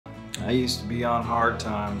I used to be on hard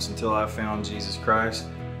times until I found Jesus Christ.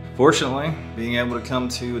 Fortunately, being able to come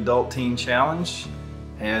to Adult Teen Challenge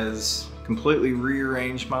has completely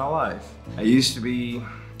rearranged my life. I used to be,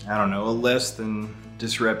 I don't know, a less than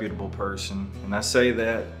disreputable person. And I say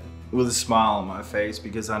that with a smile on my face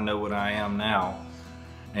because I know what I am now.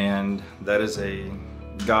 And that is a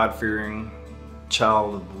God-fearing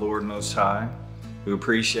child of the Lord Most High who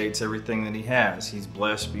appreciates everything that he has. He's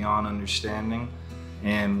blessed beyond understanding.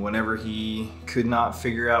 And whenever he could not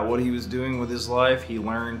figure out what he was doing with his life, he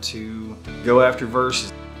learned to go after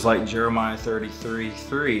verses like Jeremiah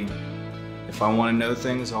 33:3. If I want to know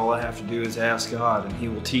things, all I have to do is ask God, and he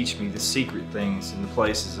will teach me the secret things in the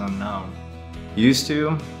places unknown. Used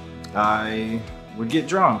to, I would get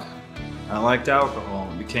drunk. I liked alcohol.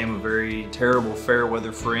 It became a very terrible fair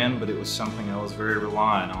weather friend, but it was something I was very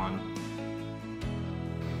reliant on.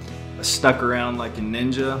 I snuck around like a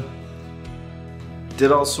ninja,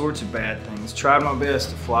 did all sorts of bad things, tried my best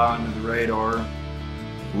to fly under the radar,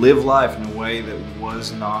 live life in a way that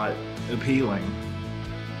was not appealing.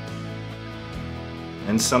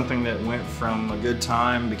 And something that went from a good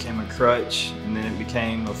time became a crutch, and then it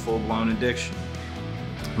became a full-blown addiction.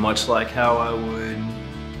 Much like how I would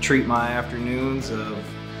treat my afternoons of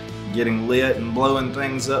getting lit and blowing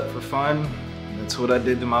things up for fun, that's what I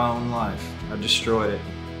did to my own life. I destroyed it.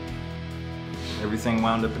 Everything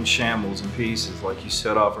wound up in shambles and pieces like you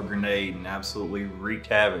set off a grenade and absolutely wreaked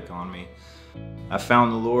havoc on me. I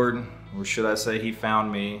found the Lord, or should I say he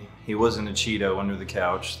found me. He wasn't a Cheeto under the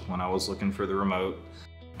couch when I was looking for the remote.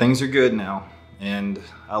 Things are good now, and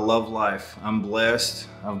I love life. I'm blessed.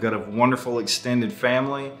 I've got a wonderful extended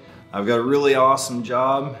family. I've got a really awesome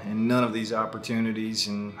job, and none of these opportunities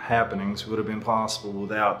and happenings would have been possible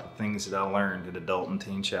without the things that I learned at Adult and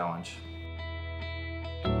Teen Challenge.